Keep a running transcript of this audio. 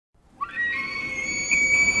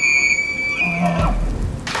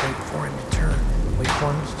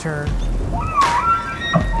turn.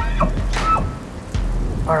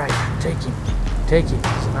 All right, take him. Take him.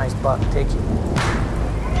 He's a nice buck. Take him.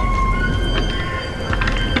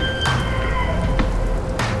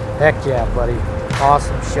 Heck yeah, buddy.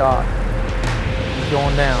 Awesome shot. He's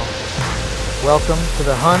going down. Welcome to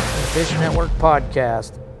the Hunt and Fish Network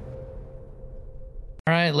podcast.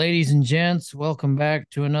 All right, ladies and gents, welcome back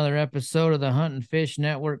to another episode of the Hunt and Fish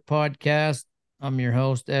Network podcast. I'm your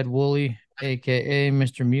host, Ed Woolley, a.k.a.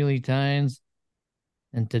 Mr. Muley Tynes.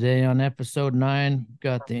 And today on episode 9, we've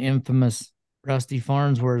got the infamous Rusty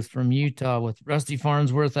Farnsworth from Utah with Rusty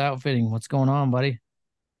Farnsworth Outfitting. What's going on, buddy?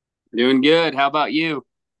 Doing good. How about you?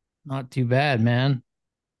 Not too bad, man.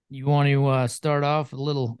 You want to start off with a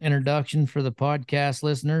little introduction for the podcast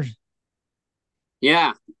listeners?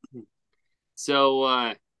 Yeah.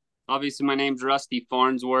 So, obviously my name's Rusty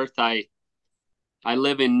Farnsworth. I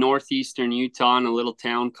live in northeastern Utah in a little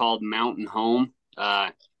town called Mountain Home.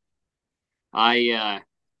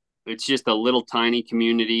 It's just a little tiny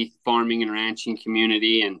community, farming and ranching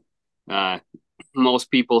community, and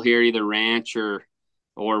most people here either ranch or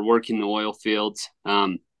work in the oil fields.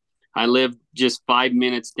 I live just 5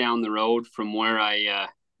 minutes down the road from where I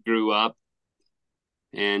grew up,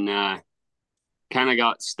 and kind of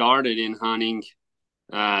got started in hunting.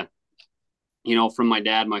 From my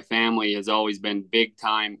dad. My family has always been big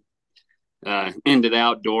time into the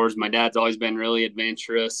outdoors. My dad's always been really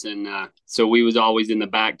adventurous, and so we was always in the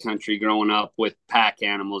backcountry growing up with pack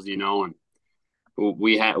animals, and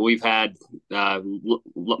we've had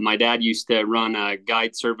my dad used to run a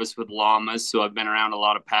guide service with llamas, so I've been around a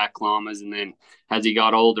lot of pack llamas. And then as he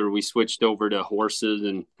got older, we switched over to horses,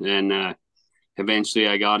 and eventually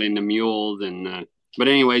I got into mules. And but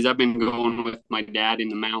anyways, I've been going with my dad in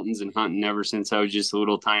the mountains and hunting ever since I was just a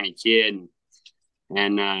little tiny kid,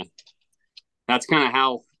 and that's kind of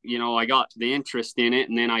how I got the interest in it.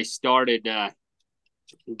 And then I started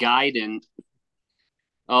guiding.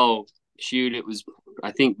 Oh shoot, it was,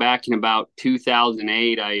 I think, back in about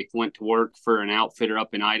 2008. I went to work for an outfitter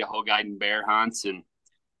up in Idaho guiding bear hunts,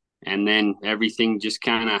 and then everything just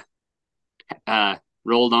kind of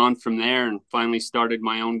rolled on from there, and finally started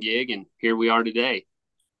my own gig, and here we are today.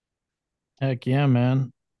 Heck yeah,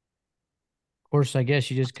 man. Of course, I guess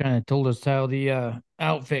you just kind of told us how the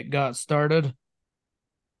outfit got started.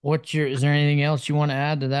 Is there anything else you want to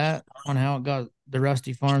add to that on how it got, the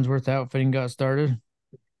Rusty Farnsworth Outfitting got started?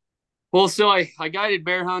 Well, so I guided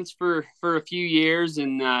bear hunts for a few years,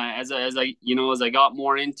 and as I got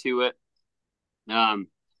more into it, I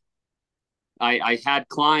had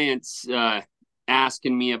clients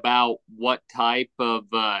asking me about what type of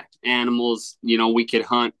animals we could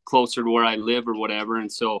hunt closer to where I live or whatever.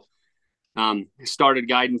 And so started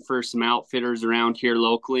guiding for some outfitters around here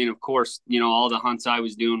locally. And of course, all the hunts I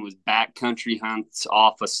was doing was backcountry hunts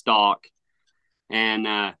off a stock.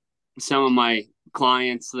 And some of my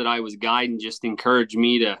clients that I was guiding just encouraged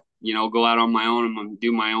me to go out on my own and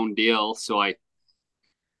do my own deal. So I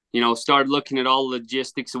started looking at all the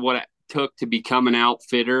logistics of what it took to become an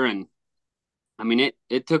outfitter. And I mean,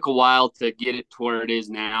 it took a while to get it to where it is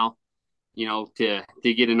now, to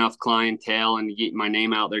get enough clientele and to get my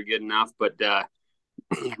name out there good enough. But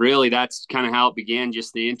really, that's kind of how it began,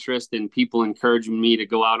 just the interest and people encouraging me to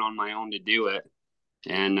go out on my own to do it.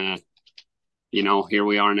 And, here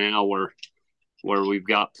we are now where we've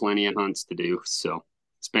got plenty of hunts to do. So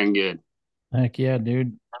it's been good. Heck yeah,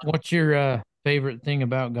 dude. What's your favorite thing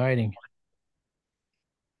about guiding?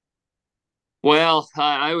 Well,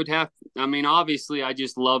 I would obviously I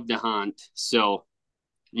just love to hunt. So,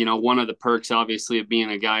 one of the perks obviously of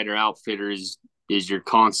being a guide or outfitter is you're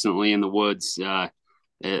constantly in the woods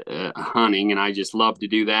hunting, and I just love to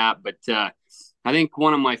do that. But I think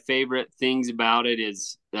one of my favorite things about it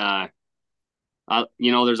is, there's a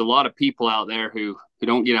lot of people out there who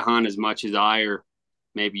don't get to hunt as much as I or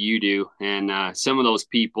maybe you do. And some of those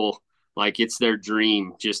people, like, it's their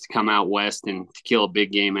dream just to come out west and to kill a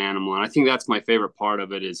big game animal. And I think that's my favorite part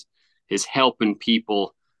of it is helping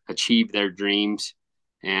people achieve their dreams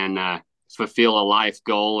and fulfill a life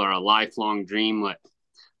goal or a lifelong dream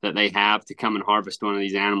that they have to come and harvest one of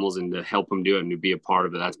these animals and to help them do it and to be a part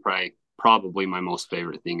of it. That's probably my most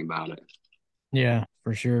favorite thing about it. Yeah,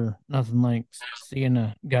 for sure. Nothing like seeing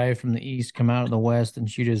a guy from the east come out of the west and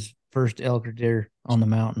shoot his first elk or deer on the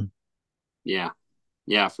mountain. Yeah,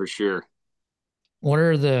 for sure. What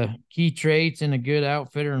are the key traits in a good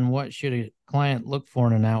outfitter, and what should a client look for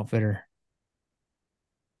in an outfitter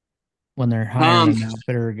when they're hiring an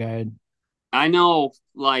outfitter or guide? I know,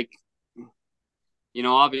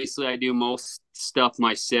 obviously I do most stuff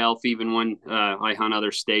myself, even when I hunt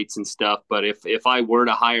other states and stuff. But if I were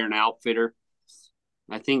to hire an outfitter,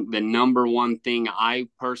 I think the number one thing I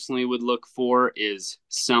personally would look for is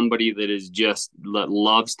somebody that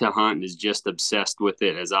loves to hunt and is just obsessed with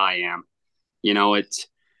it as I am. It's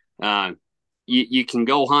uh, you can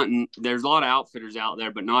go hunting. There's a lot of outfitters out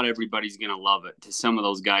there, but not everybody's going to love it. To some of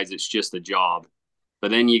those guys, it's just a job.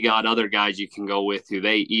 But then you got other guys you can go with who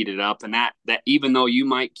they eat it up. And that even though you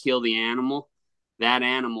might kill the animal, that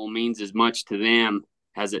animal means as much to them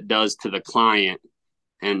as it does to the client.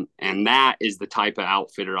 And that is the type of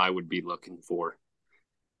outfitter I would be looking for.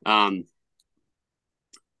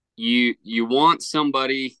 You want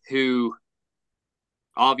somebody who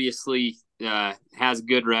obviously has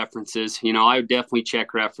good references. I would definitely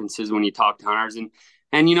check references when you talk to hunters, and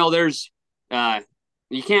there's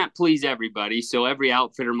you can't please everybody, so every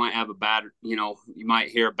outfitter might have a bad, you might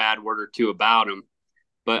hear a bad word or two about them.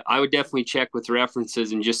 But I would definitely check with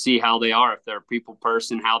references and just see how they are, if they're a people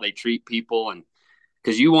person, how they treat people, and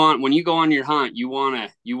because when you go on your hunt, you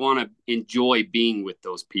want to enjoy being with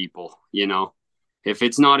those people. If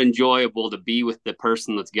it's not enjoyable to be with the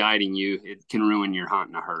person that's guiding you, it can ruin your hunt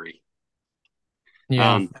in a hurry.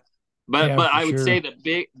 Yeah. But I would sure. say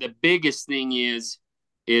the biggest thing is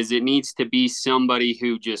it needs to be somebody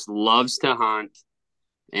who just loves to hunt,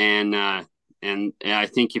 and I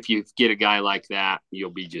think if you get a guy like that, you'll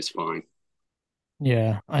be just fine.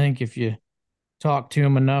 Yeah, I think if you talk to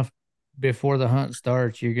him enough before the hunt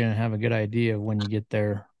starts, you're going to have a good idea of when you get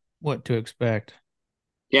there what to expect.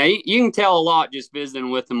 Yeah, you can tell a lot just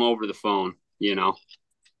visiting with them over the phone.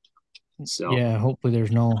 So Yeah, hopefully you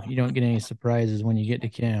don't get any surprises when you get to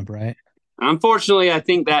camp, right? unfortunately, I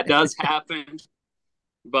think that does happen.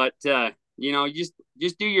 But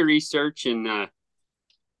just do your research and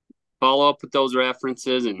follow up with those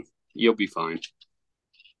references, and you'll be fine.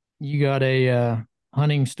 You got a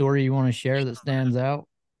hunting story you want to share that stands out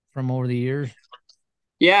from over the years?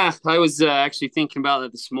 Yeah, I was actually thinking about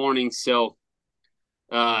that this morning. So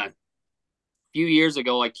a few years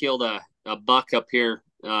ago, I killed a buck up here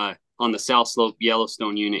on the South Slope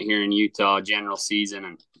Yellowstone unit here in Utah, general season.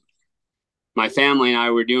 And my family and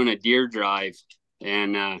I were doing a deer drive,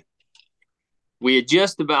 and we had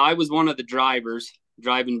I was one of the drivers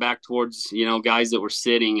driving back towards, guys that were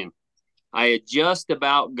sitting. And I had just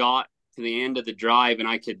about got to the end of the drive, and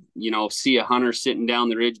I could, see a hunter sitting down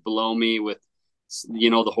the ridge below me with,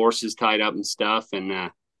 the horses tied up and stuff.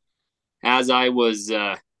 And as I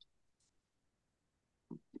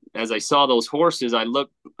saw those horses, I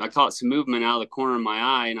caught some movement out of the corner of my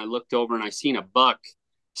eye, and I looked over and I seen a buck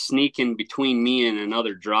sneaking between me and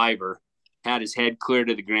another driver, had his head clear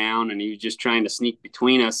to the ground, and he was just trying to sneak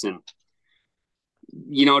between us. And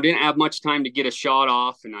didn't have much time to get a shot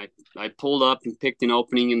off, and I pulled up and picked an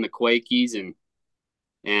opening in the Quakies,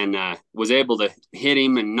 and was able to hit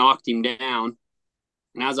him and knocked him down.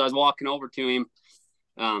 And as I was walking over to him,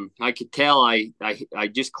 I could tell I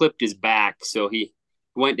just clipped his back, so he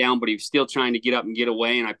went down, but he was still trying to get up and get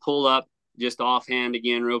away. And I pulled up just offhand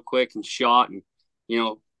again real quick and shot, and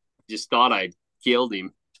just thought I'd killed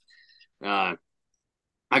him.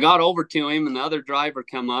 I got over to him, and the other driver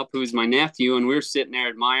come up, who's my nephew, and we were sitting there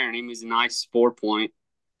admiring him. He's a nice 4-point.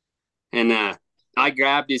 And I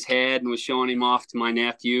grabbed his head and was showing him off to my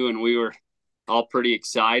nephew, and we were all pretty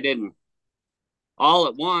excited. And all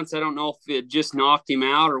at once, I don't know if it just knocked him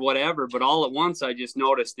out or whatever, but all at once I just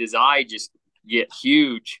noticed his eye just get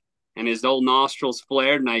huge, and his old nostrils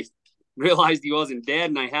flared, and I realized he wasn't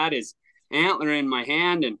dead. And I had his antler in my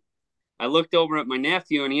hand, and I looked over at my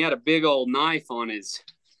nephew, and he had a big old knife on his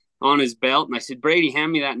belt. And I said, "Brady,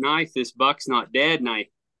 hand me that knife. This buck's not dead." And I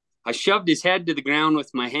shoved his head to the ground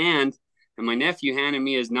with my hand, and my nephew handed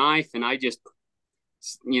me his knife, and I just,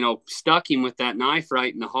 stuck him with that knife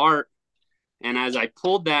right in the heart. And as I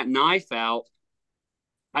pulled that knife out,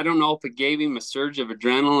 I don't know if it gave him a surge of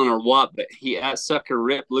adrenaline or what, but that sucker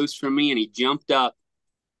ripped loose from me, and he jumped up,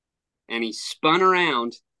 and he spun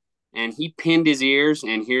around, and he pinned his ears,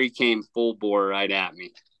 and here he came full bore right at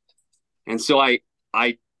me. And so I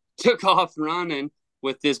took off running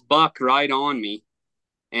with this buck right on me.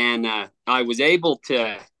 And I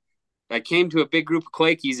came to a big group of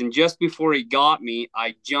Quakies, and just before he got me,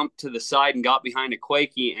 I jumped to the side and got behind a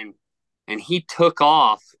Quakey, and he took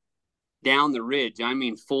off down the ridge. I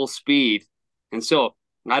mean, full speed. And so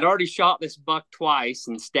I'd already shot this buck twice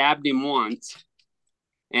and stabbed him once.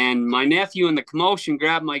 And my nephew in the commotion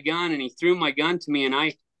grabbed my gun, and he threw my gun to me, and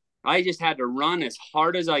I just had to run as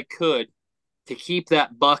hard as I could to keep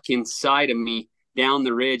that buck inside of me down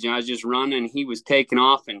the ridge. And I was just running, and he was taking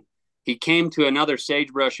off, and he came to another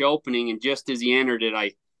sagebrush opening, and just as he entered it,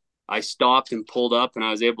 I stopped and pulled up, and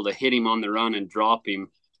I was able to hit him on the run and drop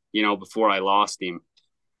him, before I lost him.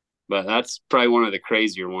 but that's probably one of the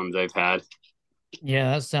crazier ones I've had.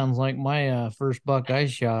 Yeah, that sounds like my first buck I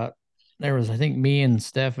shot. There was, I think, me and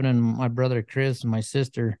Stefan and my brother Chris and my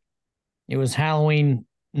sister. It was Halloween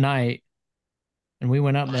night, and we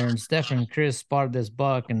went up there, and Stefan and Chris spotted this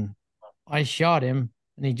buck, and I shot him,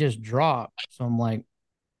 and he just dropped. So I'm like,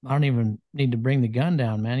 I don't even need to bring the gun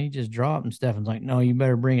down, man. He just dropped, and Stefan's like, no, you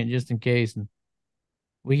better bring it just in case. And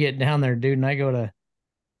we get down there, dude, and I go to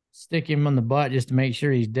stick him on the butt just to make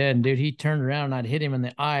sure he's dead. And dude, he turned around and I'd hit him in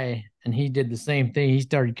the eye, and he did the same thing. He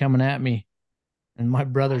started coming at me, and my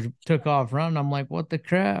brothers took off running. I'm like, what the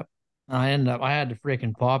crap? And I had to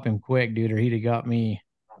freaking pop him quick, dude, or he'd have got me.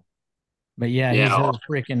 But yeah, his Yeah. whole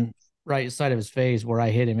freaking right side of his face where I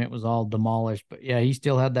hit him, it was all demolished. But yeah, he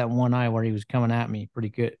still had that one eye where he was coming at me. Pretty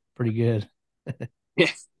good, pretty good. Yeah.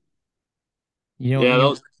 You know, Yeah.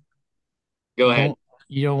 you Go ahead. don't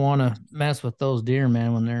you don't want to mess with those deer,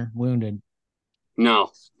 man, when they're wounded.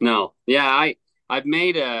 No, no. Yeah. I've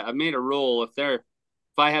made a rule. If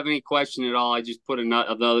I have any question at all, I just put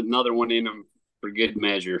another one in them for good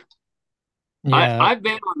measure. Yeah. I've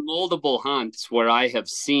been on multiple hunts where I have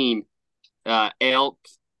seen elk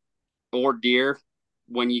or deer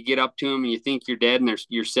when you get up to them and you think you're dead and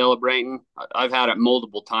you're celebrating. I've had it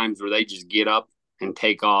multiple times where they just get up and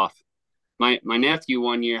take off. My nephew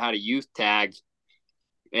one year had a youth tag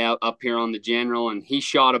out up here on the general, and he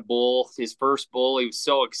shot a bull, his first bull. He was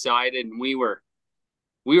so excited, and I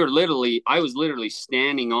was literally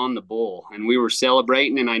standing on the bull, and we were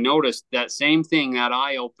celebrating. And I noticed that same thing, that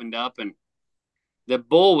eye opened up, and the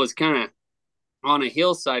bull was kind of on a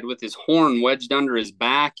hillside with his horn wedged under his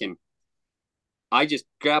back. And I just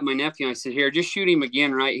grabbed my nephew and I said, here, just shoot him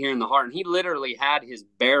again right here in the heart. And he literally had his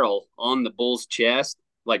barrel on the bull's chest,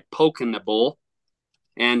 like poking the bull.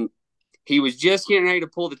 And he was just getting ready to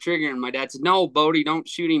pull the trigger. And my dad said, no, Bodie, don't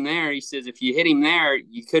shoot him there. He says, if you hit him there,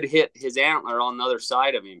 you could hit his antler on the other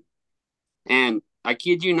side of him. And I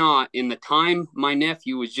kid you not, in the time my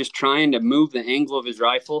nephew was just trying to move the angle of his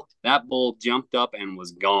rifle, that bull jumped up and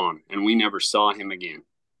was gone. And we never saw him again.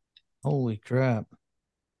 Holy crap.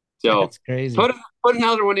 So That's crazy. put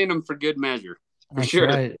another one in them for good measure, for That's sure.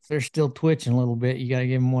 right. If they're still twitching a little bit, you got to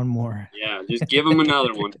give them one more. Yeah, just give them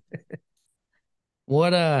another one.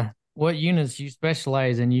 What units you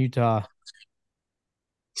specialize in Utah?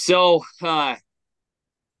 So, I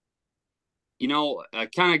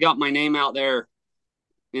kind of got my name out there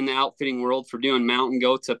in the outfitting world for doing mountain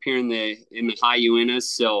goats up here in the high Uintas.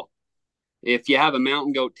 So, if you have a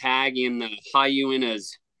mountain goat tag in the high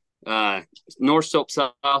Uintas, North Slope,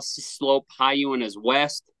 South Slope, high Uintas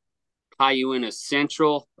West, high Uintas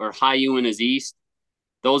Central, or high Uintas East,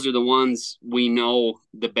 those are the ones we know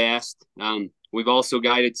the best. We've also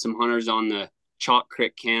guided some hunters on the Chalk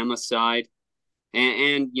Creek Kama side,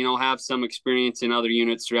 and have some experience in other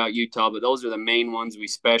units throughout Utah, but those are the main ones we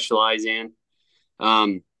specialize in.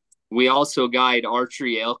 We also guide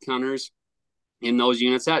archery elk hunters in those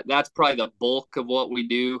units. That's probably the bulk of what we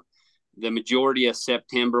do. The majority of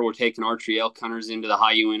September, we're taking archery elk hunters into the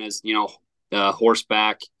high Uintas,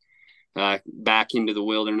 horseback, back into the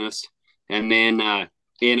wilderness. And then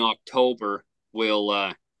in October,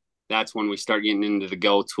 that's when we start getting into the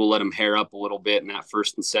goats. We'll let them hair up a little bit in that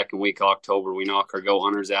first and second week of October. We knock our goat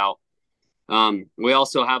hunters out. We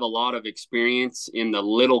also have a lot of experience in the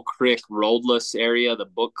Little Creek roadless area, the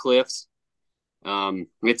Book Cliffs.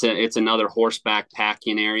 It's another horseback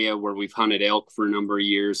packing area where we've hunted elk for a number of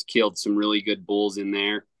years, killed some really good bulls in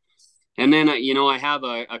there. And then, I have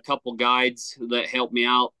a couple guides that help me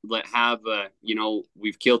out that have,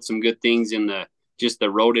 we've killed some good things in the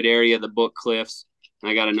roaded area, the Book Cliffs.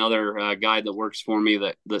 I got another guy that works for me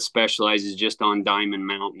that specializes just on Diamond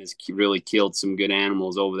Mountain, has really killed some good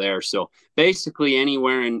animals over there. So basically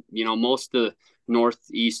anywhere in, most of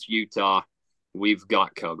northeast Utah, we've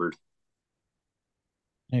got covered.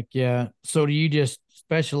 Heck yeah. So do you just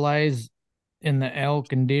specialize in the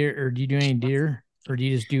elk and deer, or do you do any deer, or do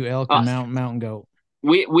you just do elk and mountain goat?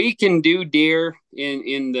 We can do deer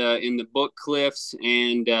in the Book Cliffs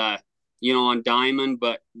and on Diamond,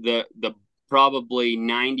 but the probably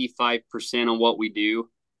 95% of what we do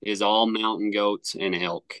is all mountain goats and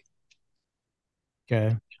elk.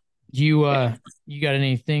 Okay. You got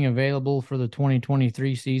anything available for the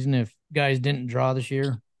 2023 season if guys didn't draw this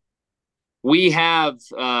year? We have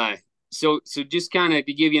so just kind of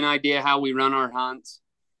to give you an idea how we run our hunts.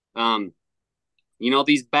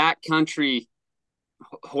 These backcountry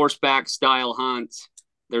horseback style hunts,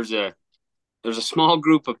 there's a small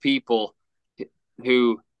group of people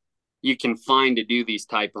who you can find to do these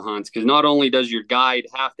type of hunts, because not only does your guide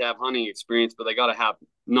have to have hunting experience, but they got to have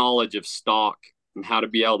knowledge of stock and how to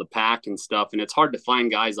be able to pack and stuff. And it's hard to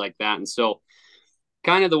find guys like that. And so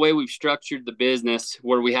kind of the way we've structured the business,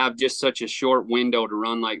 where we have just such a short window to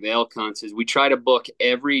run like the elk hunts, is we try to book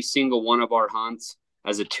every single one of our hunts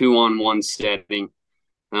as a 2-on-1 setting.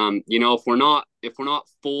 If we're not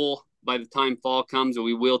full by the time fall comes,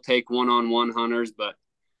 we will take 1-on-1 hunters, but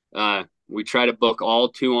we try to book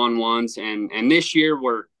all 2-on-1s. And this year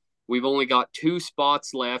we've only got 2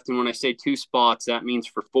 spots left. And when I say 2 spots, that means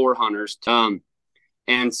for 4 hunters.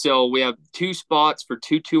 And so we have 2 spots for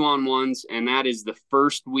 2-on-1s, and that is the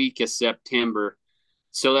first week of September.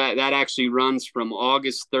 So that actually runs from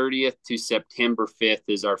August 30th to September 5th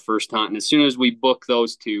is our first hunt. And as soon as we book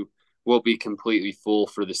those 2, we'll be completely full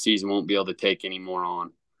for the season. Won't be able to take any more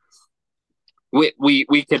on.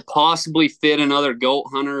 We could possibly fit another goat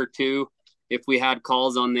hunter or 2 if we had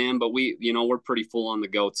calls on them, but we're pretty full on the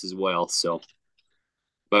goats as well. So,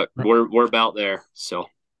 but we're about there. So,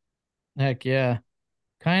 Heck yeah.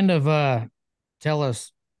 Kind of tell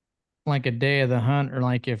us like a day of the hunt, or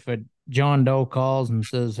like if a John Doe calls and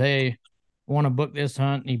says, "Hey, I want to book this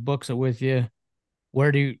hunt," and he books it with you.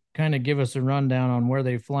 Where do you kind of give us a rundown on where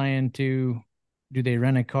they fly into? Do they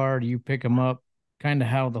rent a car? Do you pick them up? Kind of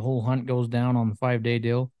how the whole hunt goes down on the 5-day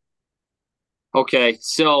deal. Okay.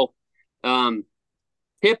 So,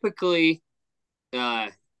 typically,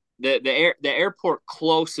 the airport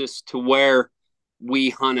closest to where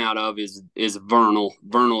we hunt out of is Vernal,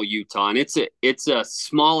 Utah, and it's a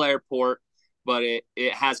small airport, but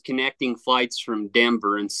it has connecting flights from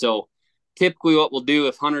Denver. And so typically what we'll do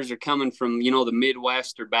if hunters are coming from the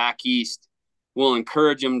Midwest or back east, we'll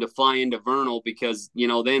encourage them to fly into Vernal, because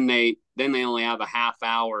then they only have a half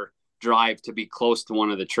hour drive to be close to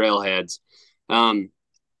one of the trailheads.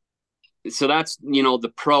 So that's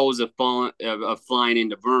the pros of flying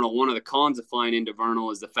into Vernal. One of the cons of flying into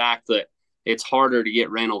Vernal is the fact that it's harder to get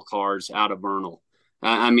rental cars out of Vernal.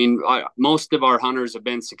 Most of our hunters have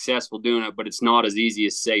been successful doing it, but it's not as easy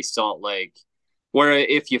as, say, Salt Lake. Where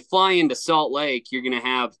if you fly into Salt Lake, you're going to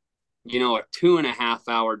have, a 2.5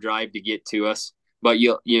 hour drive to get to us, but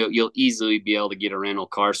you'll easily be able to get a rental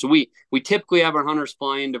car. So we typically have our hunters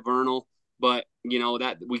fly into Vernal, but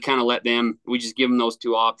that we kind of let them. We just give them those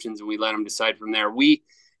 2 options, and we let them decide from there.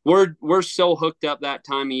 We're so hooked up that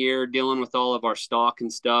time of year dealing with all of our stock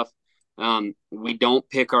and stuff. We don't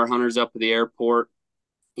pick our hunters up at the airport.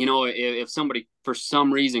 If somebody for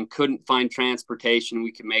some reason couldn't find transportation,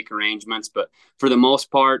 we can make arrangements. But for the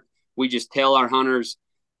most part, we just tell our hunters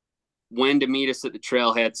when to meet us at the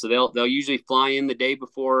trailhead. So they'll usually fly in the day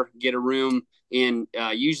before, get a room in.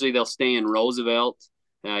 Usually they'll stay in Roosevelt.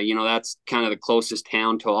 That's kind of the closest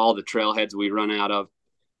town to all the trailheads we run out of.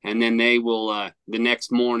 And then they will, the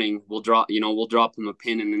next morning, we'll drop them a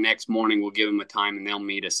pin, and the next morning we'll give them a time, and they'll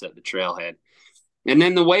meet us at the trailhead. And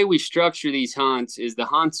then the way we structure these hunts is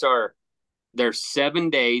they're 7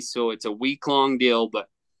 days, so it's a week-long deal, but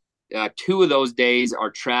 2 of those days are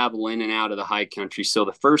travel in and out of the high country. So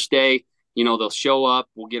the first day, they'll show up,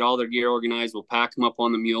 we'll get all their gear organized, we'll pack them up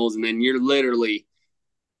on the mules, and then you're literally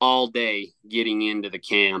all day getting into the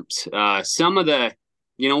camps.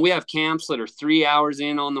 We have camps that are 3 hours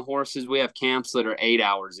in on the horses. We have camps that are 8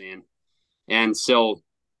 hours in. And so,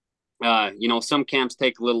 some camps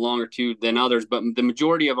take a little longer than others, but the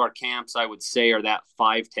majority of our camps, I would say, are that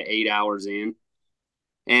 5 to 8 hours in.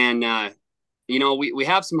 And, we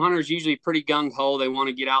have some hunters usually pretty gung-ho. They want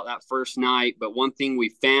to get out that first night. But one thing we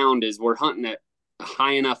found is we're hunting at a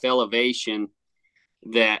high enough elevation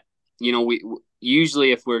that, we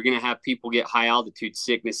usually if we're going to have people get high altitude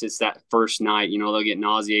sickness, it's that first night. They'll get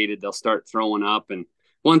nauseated, they'll start throwing up. And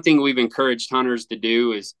one thing we've encouraged hunters to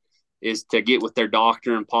do is to get with their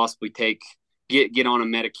doctor and possibly get on a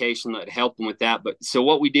medication that help them with that. But so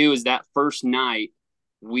what we do is that first night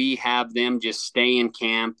we have them just stay in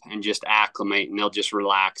camp and just acclimate, and they'll just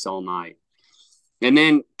relax all night. And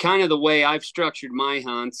then kind of the way I've structured my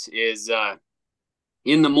hunts is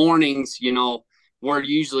in the mornings, we're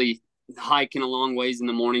usually hiking a long ways in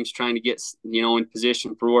the mornings trying to get in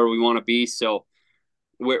position for where we want to be. So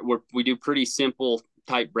we do pretty simple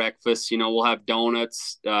type breakfasts. We'll have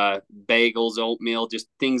donuts, bagels, oatmeal, just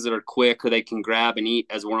things that are quick or they can grab and eat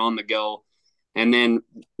as we're on the go. And then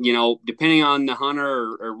depending on the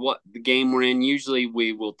hunter or what the game we're in, usually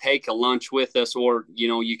we will take a lunch with us, or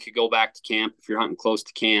you could go back to camp if you're hunting close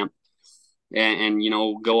to camp and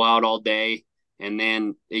go out all day. And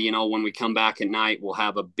then when we come back at night, we'll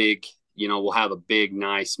have a big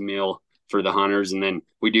nice meal for the hunters, and then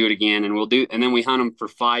we do it again, and then we hunt them for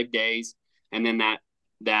 5 days. And then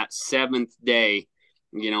that 7th day,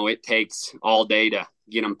 it takes all day to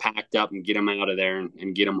get them packed up and get them out of there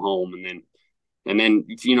and get them home. And then And then,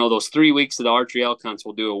 those 3 weeks of the archery elk hunts,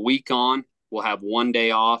 we'll do a week on, we'll have 1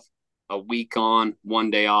 day off, a week on, 1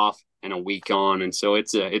 day off, and a week on. And so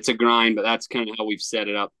it's a grind, but that's kind of how we've set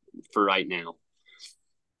it up for right now.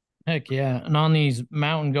 Heck yeah. And on these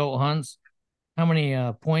mountain goat hunts, how many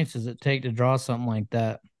points does it take to draw something like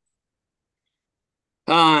that?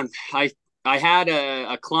 Um, I I had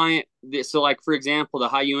a client. So, like for example, the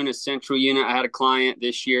High Uintas Central Unit, I had a client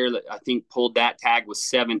this year that I think pulled that tag with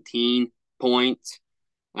 17 points.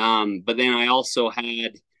 But then I also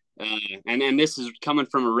had, and this is coming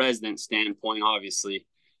from a resident standpoint, obviously,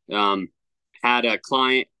 um, had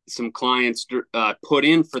some clients put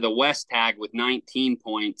in for the West tag with 19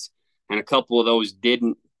 points, and a couple of those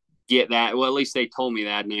didn't get that. Well, at least they told me they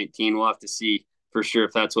had 19. We'll have to see for sure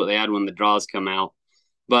if that's what they had when the draws come out.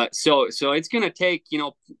 But so it's going to take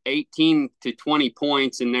 18 to 20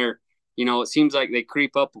 points, and it seems like they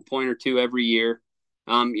creep up a point or two every year.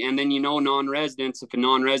 And then non-residents, if a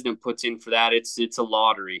non-resident puts in for that, it's a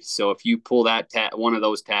lottery. So if you pull one of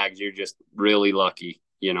those tags, you're just really lucky.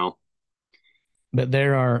 But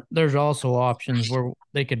there's also options where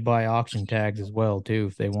they could buy auction tags as well too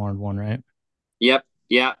if they wanted one, right? Yep.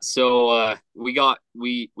 Yeah. So we got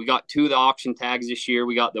two of the auction tags this year.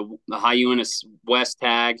 We got the High Uintas West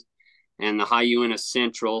tag and the High Uintas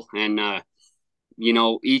Central. And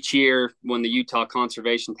each year when the Utah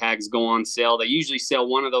conservation tags go on sale, they usually sell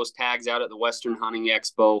one of those tags out at the Western Hunting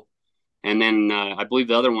Expo. And then I believe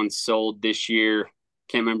the other one's sold this year.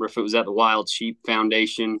 Can't remember if it was at the Wild Sheep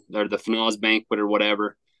Foundation or the FNAWS Banquet or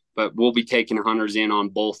whatever, but we'll be taking hunters in on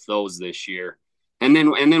both those this year. And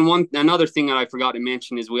then another thing that I forgot to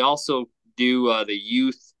mention is we also do the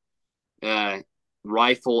youth uh,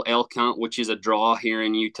 rifle elk hunt, which is a draw here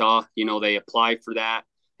in Utah. They apply for that,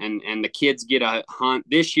 and the kids get a hunt.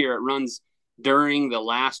 This year it runs during the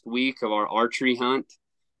last week of our archery hunt,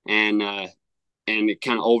 and it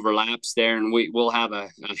kind of overlaps there, and we'll have a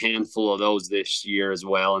handful of those this year as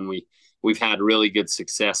well, and we've had really good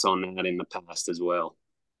success on that in the past as well.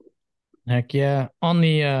 Heck yeah. On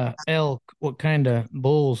the elk, what kind of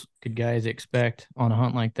bulls could guys expect on a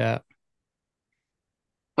hunt like that?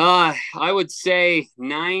 I would say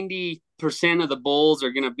 90% of the bulls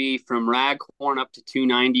are going to be from raghorn up to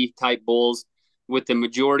 290 type bulls, with the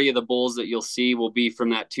majority of the bulls that you'll see will be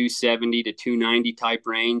from that 270 to 290 type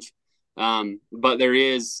range. But there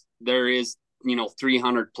is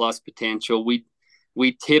 300 plus potential. We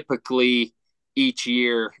typically each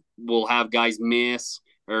year will have guys miss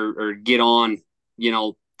or get on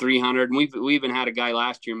 300, and we even had a guy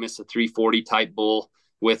last year miss a 340 type bull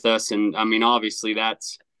with us. And I mean, obviously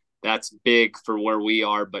that's big for where we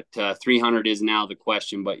are, but 300 is now the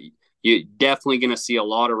question. But you're definitely going to see a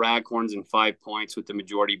lot of raghorns and 5 points, with the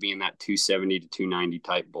majority being that 270 to 290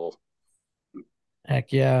 type bull.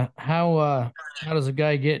 Heck yeah. How does a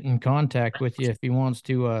guy get in contact with you if he wants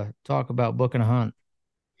to talk about booking a hunt?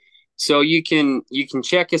 So you can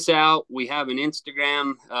check us out. We have an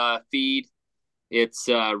Instagram feed. It's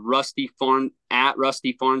Rusty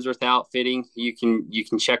Farnsworth Outfitting. You can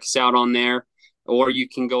check us out on there, or you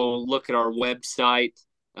can go look at our website,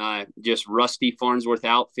 just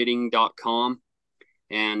rustyfarnsworthoutfitting.com.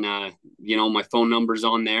 And my phone number's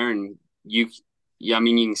on there, and you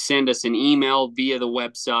can send us an email via the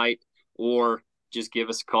website, or just give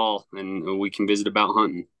us a call and we can visit about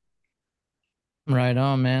hunting. Right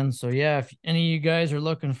on, man. So yeah, if any of you guys are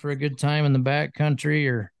looking for a good time in the back country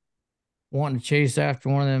or wanting to chase after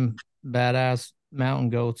one of them badass mountain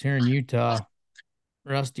goats here in Utah,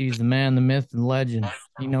 Rusty's the man, the myth, and legend.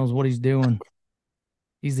 He knows what he's doing.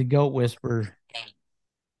 He's the goat whisperer.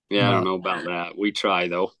 Yeah, I don't But know about that. We try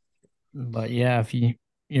though. but yeah, if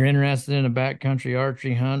you're interested in a backcountry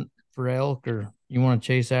archery hunt for elk or you want to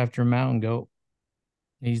chase after a mountain goat,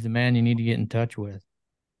 he's the man you need to get in touch with.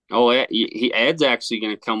 Oh, Ed's actually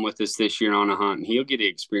going to come with us this year on a hunt, and he'll get to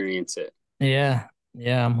experience it. Yeah.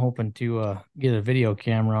 Yeah, I'm hoping to get a video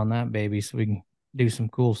camera on that baby so we can do some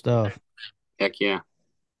cool stuff. Heck yeah.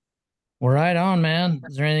 Well, right on, man.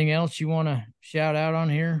 Is there anything else you want to shout out on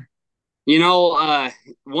here?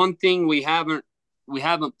 One thing we haven't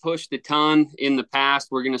pushed a ton in the past.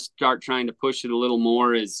 We're going to start trying to push it a little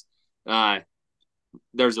more. Is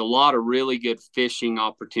there's a lot of really good fishing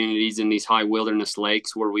opportunities in these high wilderness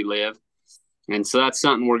lakes where we live, and so that's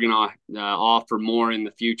something we're going to offer more in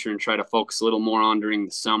the future and try to focus a little more on during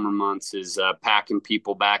the summer months. Is packing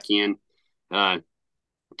people back in uh,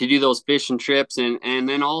 to do those fishing trips, and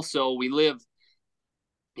then also we live.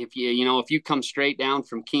 If you come straight down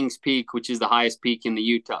from Kings Peak, which is the highest peak in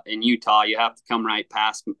Utah, you have to come right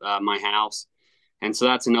past my house. And so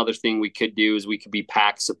that's another thing we could do, is we could be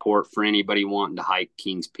pack support for anybody wanting to hike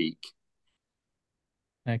Kings Peak.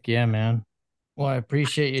 Heck yeah, man. Well, I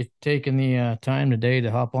appreciate you taking the time today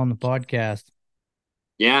to hop on the podcast.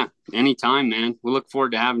 Yeah, anytime, man. We look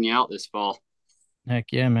forward to having you out this fall.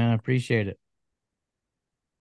 Heck yeah, man. I appreciate it.